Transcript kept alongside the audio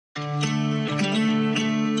What's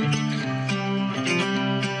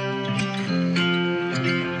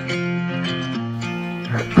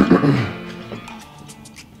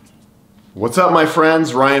up, my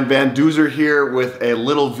friends? Ryan Van Duzer here with a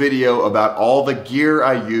little video about all the gear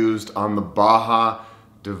I used on the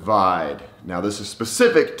BajaDivide. Now, this is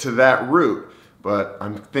specific to that route, but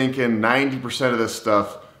I'm thinking 90% of this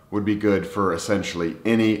stuff would be good for essentially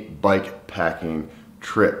any bike packing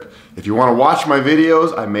trip. If you want to watch my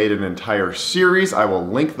videos, I made an entire series. I will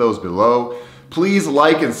link those below. Please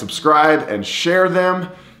like and subscribe and share them,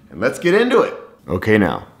 and let's get into it. Okay,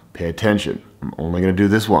 now, pay attention. I'm only gonna do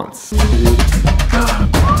this once.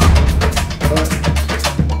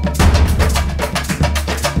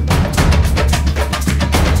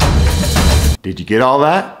 Did you get all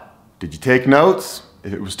that? Did you take notes?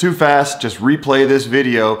 If it was too fast, just replay this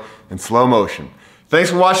video in slow motion. Thanks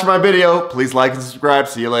for watching my video. Please like and subscribe.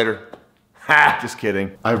 See you later. Ha, just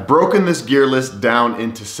kidding. I've broken this gear list down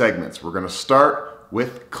into segments. We're gonna start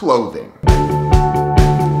with clothing.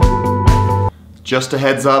 Just a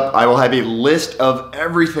heads up, I will have a list of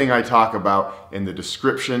everything I talk about in the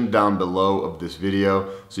description down below of this video,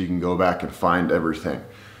 so you can go back and find everything.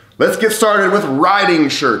 Let's get started with riding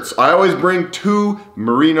shirts. I always bring 2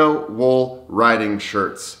 merino wool riding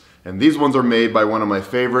shirts, and these ones are made by one of my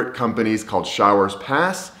favorite companies called Showers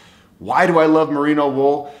Pass. Why do I love merino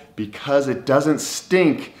wool? Because it doesn't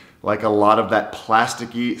stink like a lot of that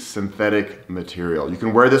plasticky synthetic material. You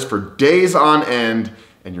can wear this for days on end,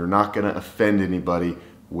 and you're not gonna offend anybody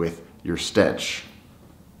with your stench,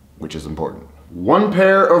 which is important. 1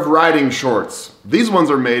 pair of riding shorts. These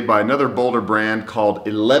ones are made by another Boulder brand called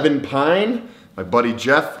 11 Pine. My buddy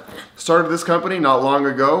Jeff started this company not long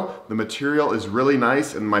ago. The material is really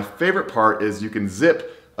nice, and my favorite part is you can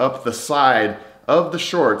zip up the side of the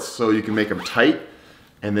shorts so you can make them tight,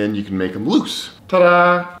 and then you can make them loose.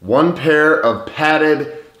 Ta-da! 1 pair of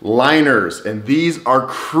padded liners, and these are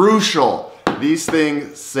crucial. These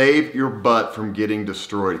things save your butt from getting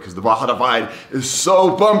destroyed because the BajaDivide is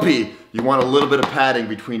so bumpy. You want a little bit of padding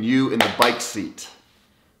between you and the bike seat.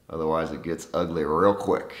 Otherwise it gets ugly real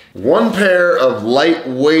quick. 1 pair of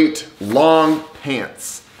lightweight long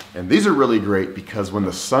pants. And these are really great because when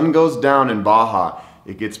the sun goes down in Baja,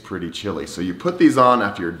 it gets pretty chilly. So you put these on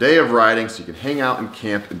after your day of riding so you can hang out and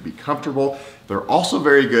camp and be comfortable. They're also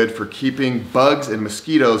very good for keeping bugs and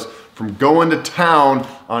mosquitoes from going to town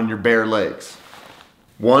on your bare legs.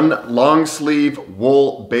 1 long sleeve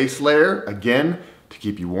wool base layer, again, to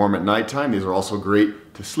keep you warm at nighttime. These are also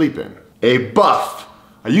great to sleep in. A buff.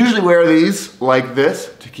 I usually wear these like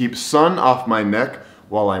this to keep sun off my neck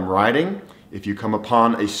while I'm riding. If you come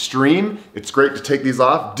upon a stream, it's great to take these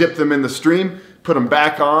off, dip them in the stream, put them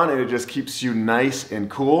back on, and it just keeps you nice and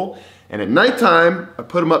cool. And at nighttime, I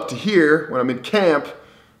put them up to here when I'm in camp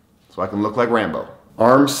so I can look like Rambo.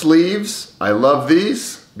 Arm sleeves, I love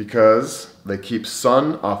these because they keep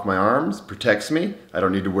sun off my arms, protects me. I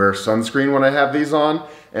don't need to wear sunscreen when I have these on.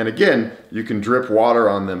 And again, you can drip water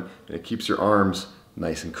on them and it keeps your arms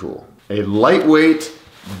nice and cool. A lightweight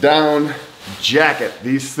down jacket.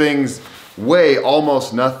 These things weigh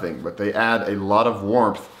almost nothing, but they add a lot of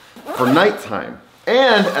warmth for nighttime.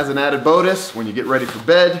 And as an added bonus, when you get ready for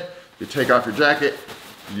bed, you take off your jacket,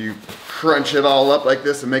 you crunch it all up like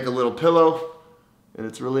this and make a little pillow, and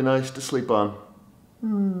it's really nice to sleep on.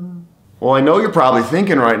 Well, I know you're probably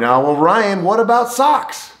thinking right now, well, Ryan, what about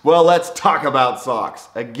socks? Well, let's talk about socks.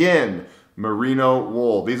 Again, merino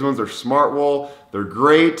wool. These ones are Smartwool. They're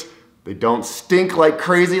great. They don't stink like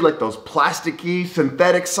crazy like those plasticky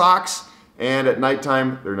synthetic socks. And at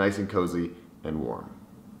nighttime, they're nice and cozy and warm.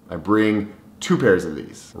 I bring 2 pairs of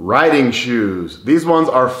these. Riding shoes. These ones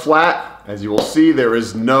are flat. As you will see, there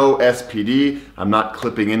is no SPD. I'm not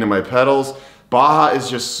clipping into my pedals. Baja is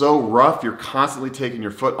just so rough, you're constantly taking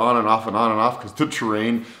your foot on and off and on and off because the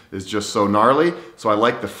terrain is just so gnarly. So I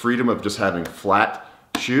like the freedom of just having flat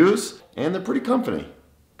shoes, and they're pretty comfy.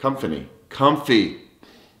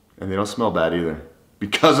 And they don't smell bad either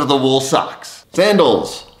because of the wool socks.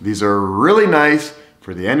 Sandals. These are really nice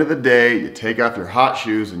for the end of the day. You take off your hot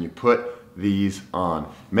shoes and you put these on.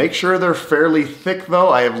 Make sure they're fairly thick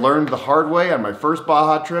though. I have learned the hard way on my first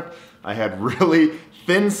Baja trip. I had really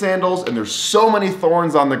thin sandals and there's so many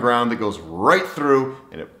thorns on the ground that goes right through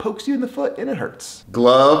and it pokes you in the foot and it hurts.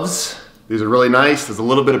 Gloves. These are really nice. There's a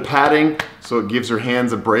little bit of padding so it gives your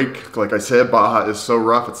hands a break. Like I said, Baja is so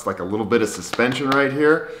rough, it's like a little bit of suspension right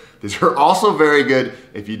here. These are also very good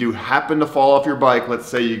if you do happen to fall off your bike. Let's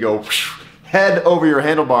say you go head over your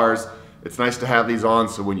handlebars. It's nice to have these on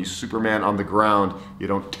so when you Superman on the ground, you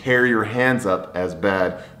don't tear your hands up as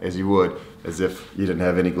bad as you would as if you didn't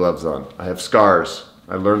have any gloves on. I have scars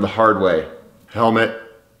I learned the hard way. Helmet,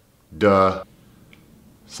 duh.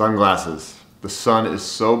 Sunglasses. The sun is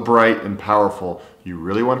so bright and powerful, you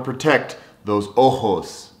really want to protect those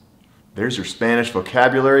ojos. There's your Spanish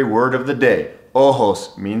vocabulary word of the day.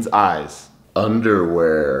 Ojos means eyes.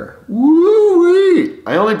 Underwear. Woo-wee!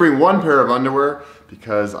 I only bring one pair of underwear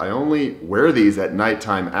because I only wear these at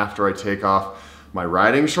nighttime after I take off my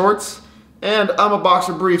riding shorts, and I'm a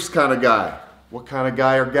boxer briefs kind of guy. What kind of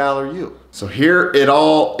guy or gal are you? So here it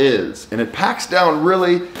all is, and it packs down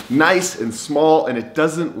really nice and small, and it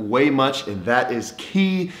doesn't weigh much, and that is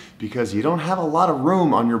key because you don't have a lot of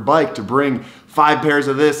room on your bike to bring 5 pairs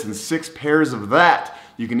of this and 6 pairs of that.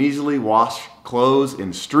 You can easily wash clothes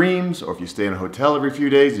in streams, or if you stay in a hotel every few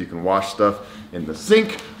days, you can wash stuff in the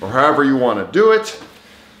sink, or however you want to do it.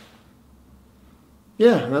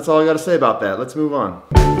 Yeah, and that's all I got to say about that. Let's move on.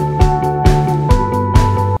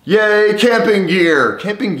 Yay, camping gear!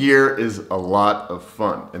 Camping gear is a lot of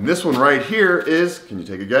fun. And this one right here is, can you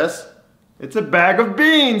take a guess? It's a bag of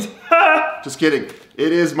beans! Just kidding.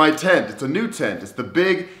 It is my tent. It's a new tent. It's the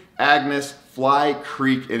Big Agnes Fly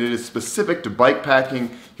Creek, and it is specific to bike packing.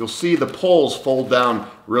 You'll see the poles fold down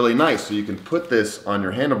really nice, so you can put this on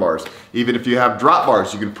your handlebars. Even if you have drop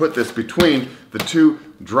bars, you can put this between the 2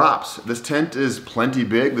 drops. This tent is plenty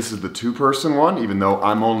big. This is the 2-person one, even though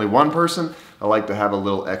I'm only 1 person. I like to have a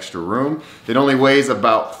little extra room. It only weighs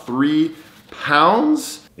about 3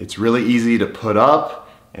 pounds. It's really easy to put up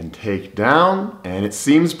and take down, and it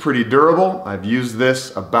seems pretty durable. I've used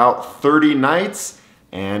this about 30 nights,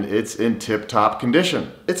 and it's in tip-top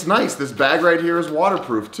condition. It's nice. This bag right here is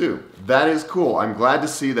waterproof too. That is cool. I'm glad to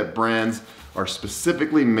see that brands are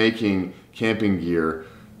specifically making camping gear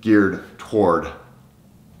geared toward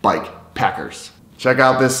bike packers. Check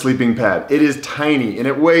out this sleeping pad. It is tiny and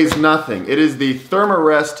it weighs nothing. It is the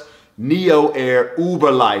Thermarest Neo Air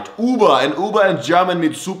Uber Light. Uber in German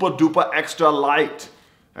means super duper extra light.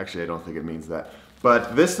 Actually, I don't think it means that.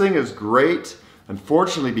 But this thing is great.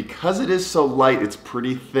 Unfortunately, because it is so light, it's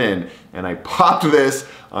pretty thin. And I popped this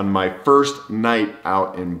on my first night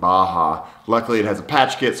out in Baja. Luckily, it has a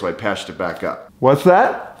patch kit, so I patched it back up. What's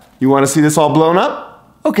that? You want to see this all blown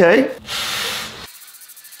up? Okay.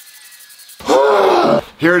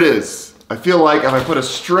 Here it is. I feel like if I put a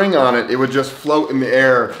string on it, it would just float in the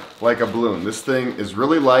air like a balloon. This thing is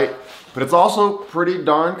really light, but it's also pretty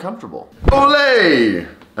darn comfortable. Olé!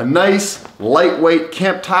 A nice, lightweight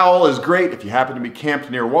camp towel is great if you happen to be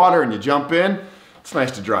camped near water and you jump in. It's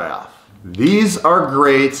nice to dry off. These are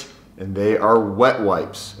great, and they are wet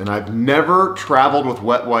wipes. And I've never traveled with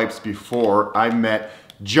wet wipes before I met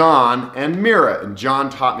John and Mira, and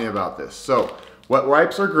John taught me about this. So, wet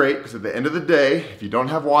wipes are great because at the end of the day, if you don't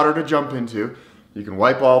have water to jump into, you can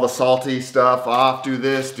wipe all the salty stuff off, do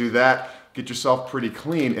this, do that, get yourself pretty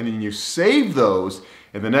clean, and then you save those,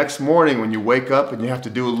 and the next morning when you wake up and you have to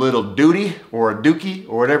do a little duty or a dookie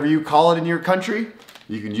or whatever you call it in your country,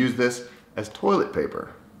 you can use this as toilet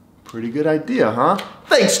paper. Pretty good idea, huh?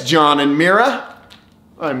 Thanks, John and Mira.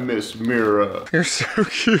 I miss Mira. You're so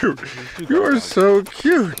cute. You are so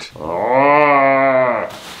cute.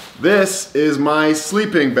 This is my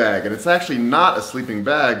sleeping bag, and it's actually not a sleeping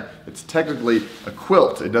bag. It's technically a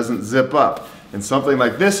quilt. It doesn't zip up. And something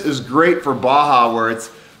like this is great for Baja where it's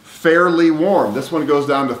fairly warm. This one goes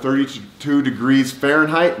down to 32 degrees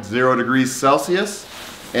Fahrenheit, 0 degrees Celsius,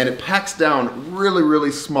 and it packs down really,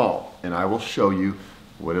 really small. And I will show you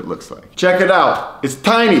what it looks like. Check it out. It's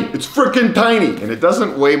tiny. It's freaking tiny. And it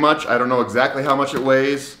doesn't weigh much. I don't know exactly how much it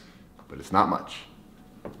weighs, but it's not much.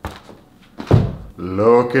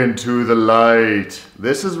 Look into the light.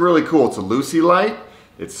 This is really cool. It's a Lucy light.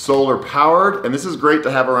 It's solar powered, and this is great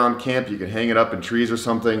to have around camp. You can hang it up in trees or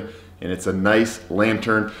something, and it's a nice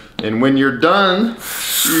lantern. And when you're done,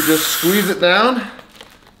 you just squeeze it down,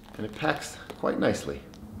 and it packs quite nicely.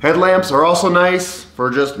 Headlamps are also nice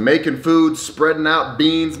for just making food, spreading out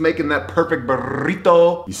beans, making that perfect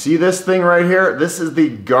burrito. You see this thing right here? This is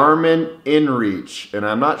the Garmin InReach, and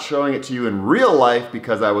I'm not showing it to you in real life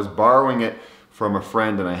because I was borrowing it from a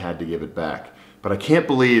friend and I had to give it back. But I can't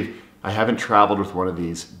believe I haven't traveled with one of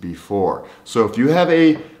these before. So if you have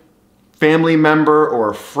a family member or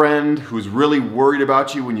a friend who's really worried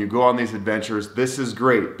about you when you go on these adventures, this is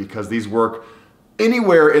great because these work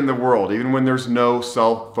anywhere in the world, even when there's no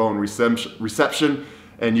cell phone reception,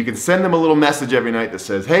 and you can send them a little message every night that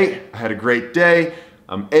says, hey, I had a great day,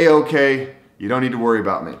 I'm A-okay, you don't need to worry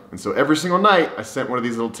about me. And so every single night I sent one of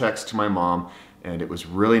these little texts to my mom, and it was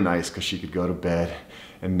really nice because she could go to bed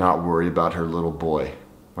and not worry about her little boy.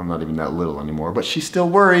 I'm not even that little anymore, but she still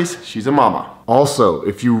worries. She's a mama. Also,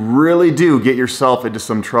 if you really do get yourself into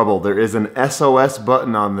some trouble, there is an SOS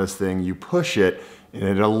button on this thing. You push it and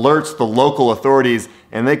it alerts the local authorities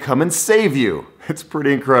and they come and save you. It's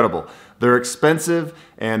pretty incredible. They're expensive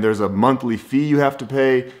and there's a monthly fee you have to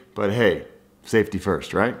pay, but hey, safety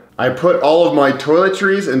first, right? I put all of my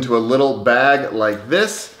toiletries into a little bag like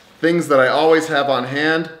this. Things that I always have on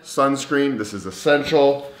hand: sunscreen, this is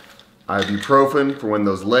essential, ibuprofen for when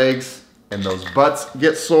those legs and those butts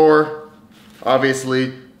get sore,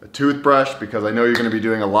 obviously a toothbrush because I know you're going to be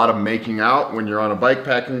doing a lot of making out when you're on a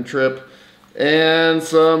bikepacking trip, and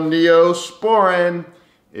some neosporin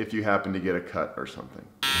if you happen to get a cut or something.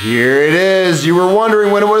 Here it is. You were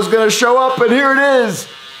wondering when it was going to show up, and here it is.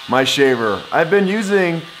 My shaver. I've been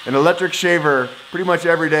using an electric shaver pretty much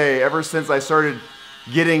every day ever since I started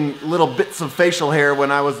getting little bits of facial hair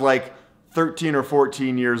when I was like 13 or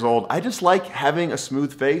 14 years old. I just like having a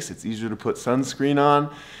smooth face. It's easier to put sunscreen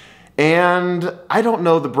on. And I don't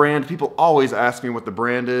know the brand. People always ask me what the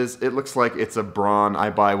brand is. It looks like it's a Braun. I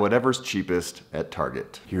buy whatever's cheapest at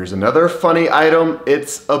Target. Here's another funny item.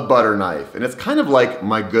 It's a butter knife. And it's kind of like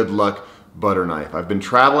my good luck butter knife. I've been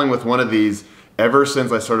traveling with one of these ever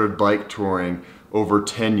since I started bike touring over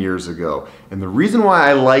 10 years ago. And the reason why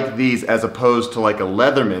I like these as opposed to like a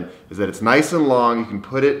Leatherman is that it's nice and long. You can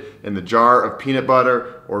put it in the jar of peanut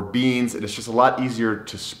butter or beans, and it's just a lot easier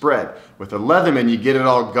to spread. With a Leatherman, you get it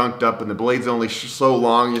all gunked up and the blade's only so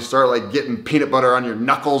long, you start like getting peanut butter on your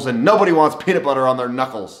knuckles, and nobody wants peanut butter on their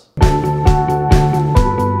knuckles.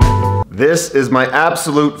 This is my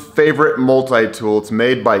absolute favorite multi-tool. It's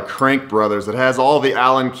made by CrankBrothers. It has all the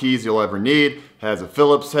Allen keys you'll ever need. It has a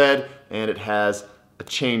Phillips head, and it has a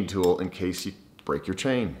chain tool in case you break your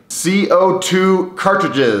chain. CO2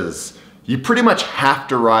 cartridges. You pretty much have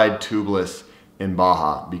to ride tubeless in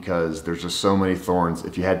Baja because there's just so many thorns.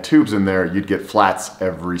 If you had tubes in there, you'd get flats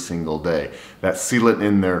every single day. That sealant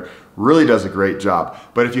in there really does a great job.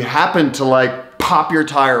 But if you happen to like pop your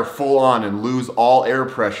tire full on and lose all air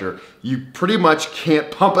pressure, you pretty much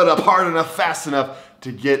can't pump it up hard enough, fast enough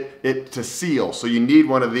to get it to seal. So you need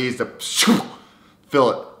one of these to fill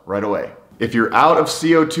it right away. If you're out of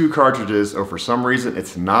CO2 cartridges or for some reason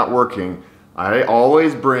it's not working, I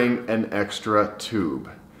always bring an extra tube.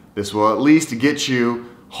 This will at least get you,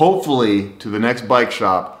 hopefully, to the next bike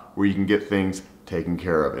shop where you can get things taken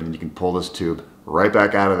care of. And you can pull this tube right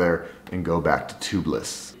back out of there and go back to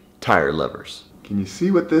tubeless. Tire levers. Can you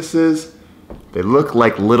see what this is? They look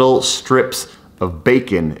like little strips of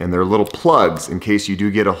bacon, and they're little plugs in case you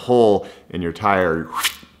do get a hole in your tire.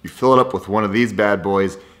 You fill it up with one of these bad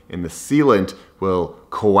boys, and the sealant will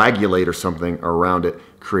coagulate or something around it,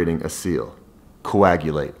 creating a seal.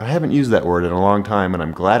 Coagulate. I haven't used that word in a long time, and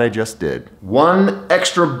I'm glad I just did. One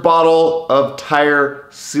extra bottle of tire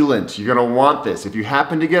sealant. You're gonna want this. If you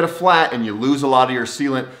happen to get a flat and you lose a lot of your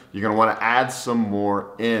sealant, you're gonna wanna add some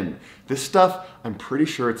more in. This stuff, I'm pretty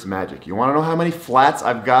sure it's magic. You wanna know how many flats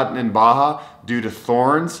I've gotten in Baja due to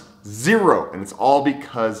thorns? 0, and it's all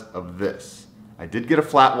because of this. I did get a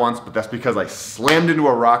flat once, but that's because I slammed into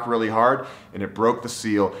a rock really hard and it broke the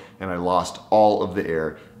seal and I lost all of the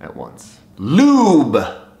air at once. Lube.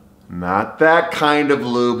 Not that kind of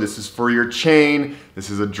lube. This is for your chain. This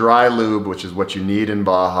is a dry lube, which is what you need in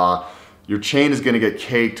Baja. Your chain is gonna get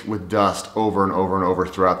caked with dust over and over and over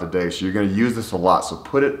throughout the day, so you're gonna use this a lot. So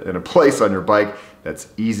put it in a place on your bike that's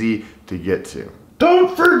easy to get to.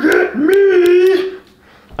 Don't forget me!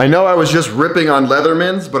 I know I was just ripping on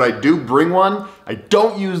Leathermans, but I do bring one. I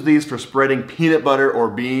don't use these for spreading peanut butter or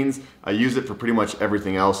beans. I use it for pretty much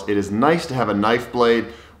everything else. It is nice to have a knife blade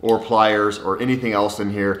or pliers or anything else in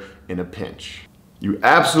here in a pinch. You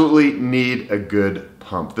absolutely need a good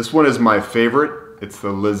pump. This one is my favorite. It's the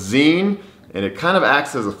Lezyne, and it kind of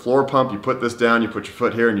acts as a floor pump. You put this down, you put your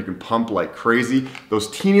foot here, and you can pump like crazy. Those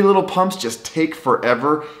teeny little pumps just take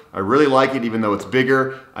forever. I really like it, even though it's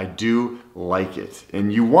bigger. I do like it.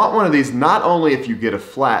 And you want one of these not only if you get a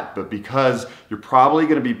flat, but because you're probably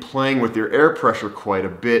gonna be playing with your air pressure quite a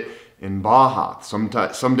bit in Baja.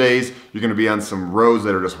 Some days you're gonna be on some roads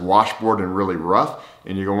that are just washboard and really rough,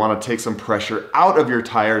 and you're gonna wanna take some pressure out of your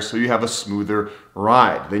tires so you have a smoother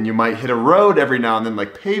ride. Then you might hit a road every now and then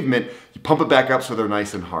like pavement, you pump it back up so they're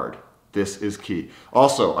nice and hard. This is key.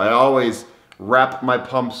 Also, I always wrap my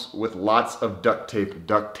pumps with lots of duct tape.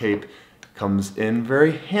 Duct tape comes in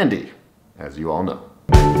very handy, as you all know.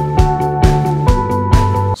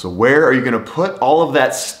 So where are you gonna put all of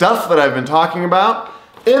that stuff that I've been talking about?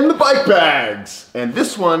 In the bike bags. And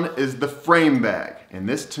this one is the frame bag. And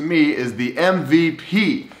this to me is the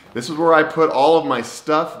MVP. This is where I put all of my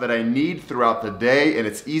stuff that I need throughout the day, and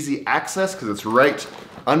it's easy access because it's right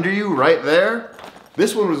under you, right there.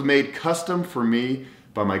 This one was made custom for me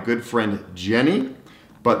by my good friend Jenny.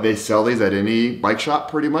 but they sell these at any bike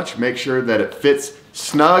shop pretty much. Make sure that it fits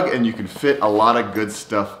snug and you can fit a lot of good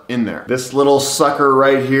stuff in there. This little sucker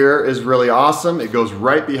right here is really awesome. It goes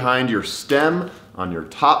right behind your stem on your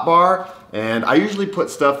top bar, and I usually put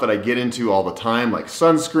stuff that I get into all the time, like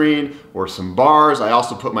sunscreen or some bars. I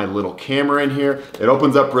also put my little camera in here. It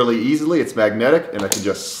opens up really easily, it's magnetic, and I can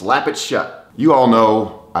just slap it shut. You all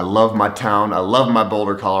know I love my town, I love my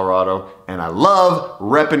Boulder, Colorado, and I love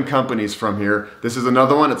repping companies from here. This is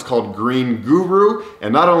another one, it's called Green Guru,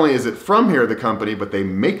 and not only is it from here, the company, but they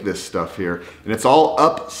make this stuff here, and it's all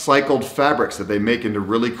upcycled fabrics that they make into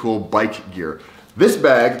really cool bike gear. This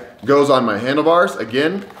bag goes on my handlebars,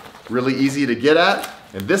 again, really easy to get at,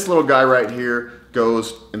 and this little guy right here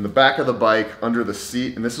goes in the back of the bike under the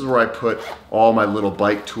seat, and this is where I put all my little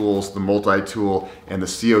bike tools, the multi-tool, and the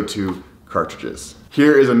CO2 cartridges.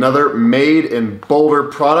 Here is another made in Boulder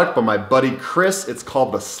product by my buddy Chris. It's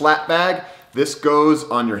called the Slap Bag. This goes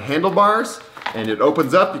on your handlebars and it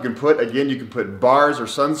opens up. You can put bars or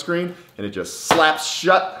sunscreen and it just slaps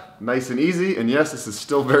shut, nice and easy. And yes, this is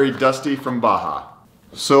still very dusty from Baja.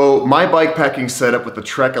 So my bike packing setup with the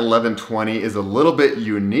Trek 1120 is a little bit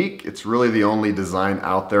unique. It's really the only design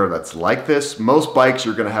out there that's like this. Most bikes,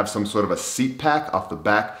 you're gonna have some sort of a seat pack off the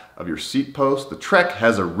back of your seat post. The Trek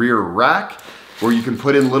has a rear rack where you can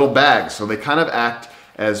put in little bags. So they kind of act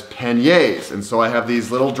as panniers. And so I have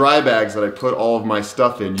these little dry bags that I put all of my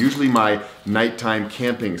stuff in, usually my nighttime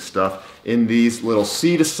camping stuff, in these little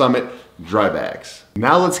Sea to Summit dry bags.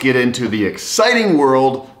 Now let's get into the exciting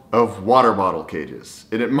world of water bottle cages.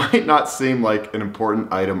 And it might not seem like an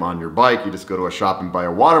important item on your bike. You just go to a shop and buy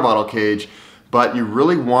a water bottle cage, but you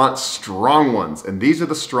really want strong ones. And these are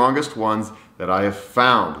the strongest ones that I have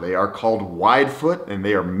found. They are called Widefoot and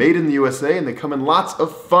they are made in the USA and they come in lots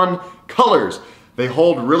of fun colors. They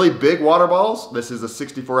hold really big water bottles. This is a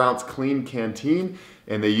 64-ounce Kleen Kanteen,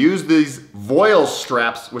 and they use these voile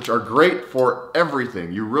straps, which are great for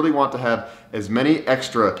everything. You really want to have as many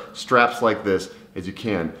extra straps like this as you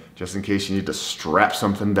can, just in case you need to strap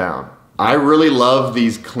something down. I really love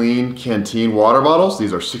these Kleen Kanteen water bottles.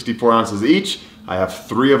 These are 64 ounces each. I have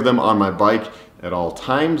 3 of them on my bike at all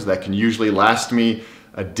times. That can usually last me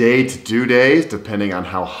a day to 2 days, depending on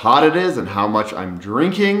how hot it is and how much I'm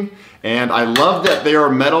drinking. And I love that they are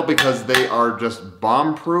metal because they are just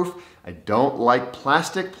bomb-proof. I don't like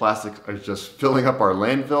plastic. Plastic is just filling up our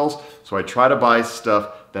landfills, so I try to buy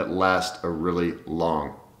stuff that lasts a really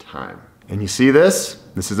long time. And you see this?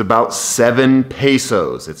 This is about 7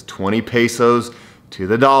 pesos. It's 20 pesos to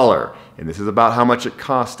the dollar. And this is about how much it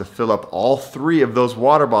costs to fill up all 3 of those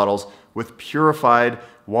water bottles with purified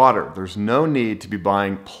water. There's no need to be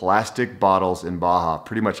buying plastic bottles in Baja.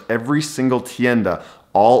 Pretty much every single tienda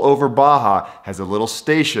all over Baja has a little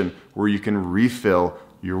station where you can refill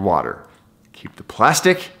your water. Keep the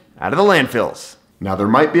plastic out of the landfills. Now there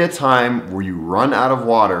might be a time where you run out of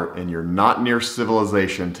water and you're not near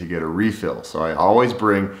civilization to get a refill. So I always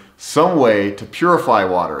bring some way to purify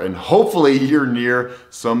water, and hopefully you're near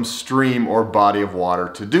some stream or body of water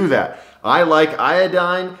to do that. I like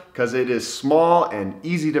iodine because it is small and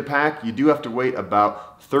easy to pack. You do have to wait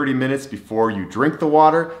about 30 minutes before you drink the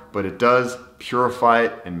water, but it does purify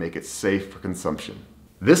it and make it safe for consumption.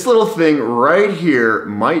 This little thing right here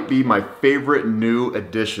might be my favorite new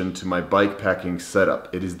addition to my bike packing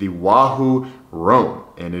setup. It is the Wahoo Roam,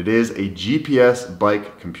 and it is a GPS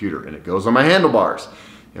bike computer, and it goes on my handlebars.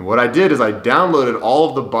 And what I did is I downloaded all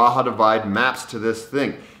of the BajaDivide maps to this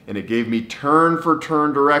thing, and it gave me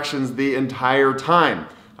turn-for-turn directions the entire time.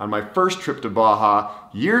 On my first trip to Baja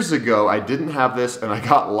years ago, I didn't have this and I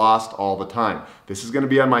got lost all the time. This is gonna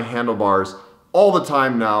be on my handlebars all the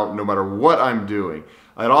time now, no matter what I'm doing.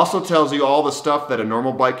 It also tells you all the stuff that a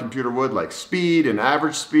normal bike computer would, like speed and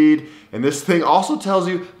average speed. And this thing also tells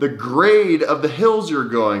you the grade of the hills you're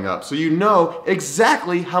going up, so you know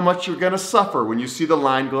exactly how much you're gonna suffer when you see the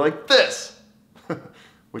line go like this.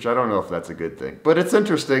 Which I don't know if that's a good thing, but it's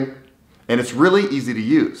interesting. And it's really easy to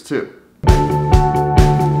use too.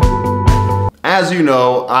 As you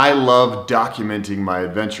know, I love documenting my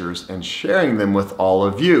adventures and sharing them with all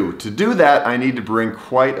of you. To do that, I need to bring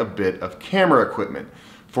quite a bit of camera equipment.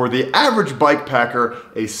 For the average bike packer,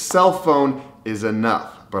 a cell phone is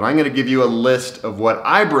enough, but I'm gonna give you a list of what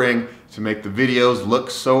I bring to make the videos look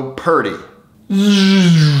so purty.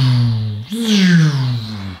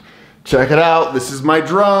 Check it out, this is my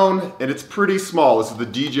drone, and it's pretty small. This is the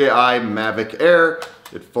DJI Mavic Air.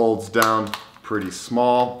 It folds down pretty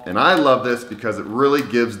small, and I love this because it really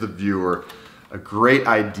gives the viewer a great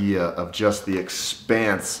idea of just the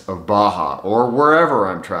expanse of Baja or wherever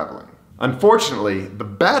I'm traveling. Unfortunately, the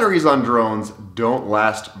batteries on drones don't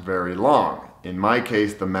last very long. In my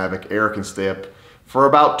case, the Mavic Air can stay up for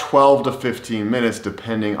about 12 to 15 minutes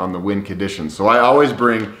depending on the wind conditions. So I always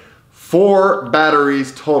bring 4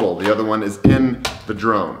 batteries total. The other one is in the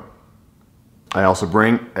drone. I also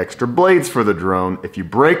bring extra blades for the drone. If you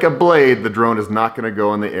break a blade, the drone is not going to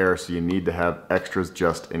go in the air, so you need to have extras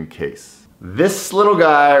just in case. This little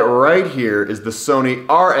guy right here is the Sony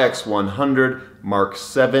RX100 Mark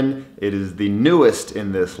VII. It is the newest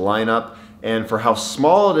in this lineup, and for how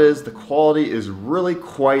small it is, the quality is really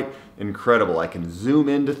quite incredible. I can zoom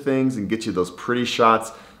into things and get you those pretty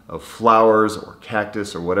shots of flowers or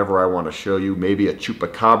cactus or whatever I want to show you, maybe a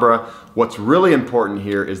chupacabra. What's really important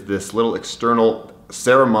here is this little external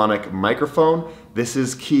Saramonic microphone. This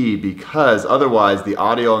is key because otherwise the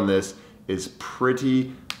audio on this is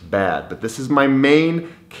pretty bad. But this is my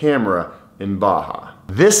main camera in Baja.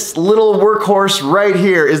 This little workhorse right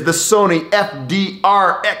here is the Sony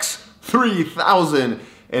FDRX3000.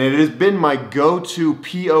 And it has been my go-to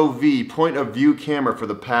POV, point of view camera for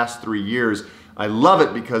the past 3 years. I love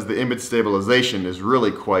it because the image stabilization is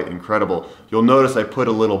really quite incredible. You'll notice I put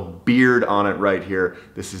a little beard on it right here.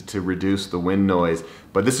 This is to reduce the wind noise.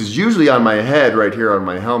 But this is usually on my head right here on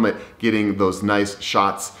my helmet, getting those nice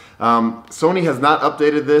shots. Sony has not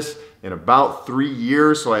updated this in about 3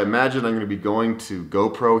 years, so I imagine I'm going to be going to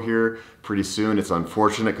GoPro here pretty soon. It's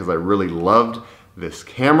unfortunate because I really loved this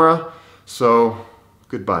camera. So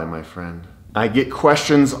goodbye, my friend. I get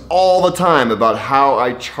questions all the time about how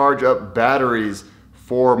I charge up batteries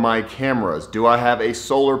for my cameras. Do I have a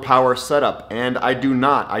solar power setup? And I do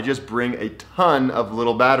not. I just bring a ton of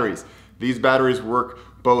little batteries. These batteries work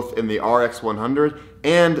both in the RX100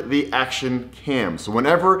 and the Action Cam. So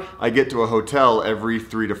whenever I get to a hotel every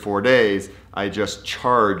 3 to 4 days, I just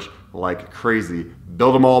charge like crazy,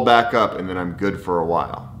 build them all back up, and then I'm good for a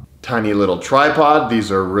while. Tiny little tripod.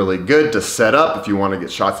 These are really good to set up if you want to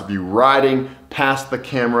get shots of you riding past the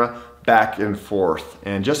camera back and forth.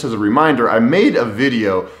 And just as a reminder, I made a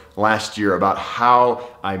video last year about how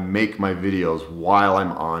I make my videos while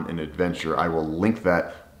I'm on an adventure. I will link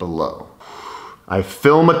that below. I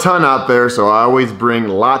film a ton out there, so I always bring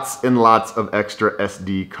lots and lots of extra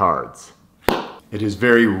SD cards. It is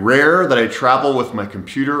very rare that I travel with my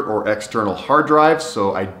computer or external hard drive,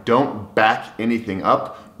 so I don't back anything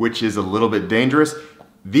up, which is a little bit dangerous.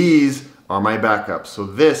 These are my backups. So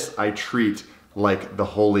this I treat like the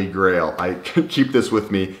Holy Grail. I keep this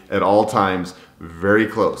with me at all times, very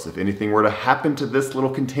close. If anything were to happen to this little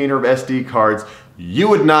container of SD cards, you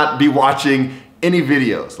would not be watching any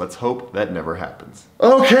videos. Let's hope that never happens.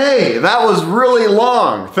 Okay, that was really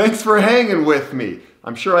long. Thanks for hanging with me.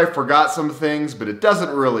 I'm sure I forgot some things, but it doesn't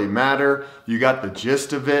really matter. You got the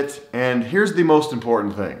gist of it. And here's the most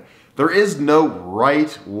important thing. There is no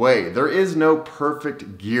right way. There is no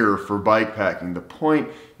perfect gear for bike packing. The point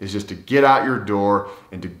is just to get out your door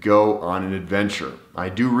and to go on an adventure. I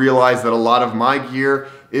do realize that a lot of my gear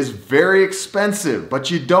is very expensive, but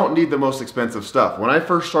you don't need the most expensive stuff. When I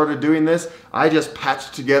first started doing this, I just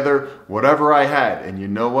patched together whatever I had, and you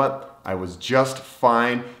know what? I was just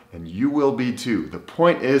fine, and you will be too. The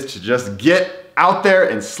point is to just get out there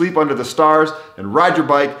and sleep under the stars and ride your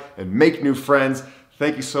bike and make new friends.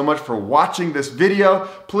 Thank you so much for watching this video.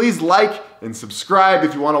 Please like and subscribe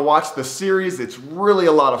if you want to watch the series. It's really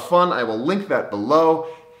a lot of fun. I will link that below.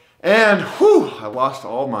 And whew, I lost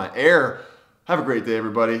all my air. Have a great day,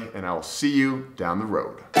 everybody, and I will see you down the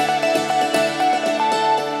road.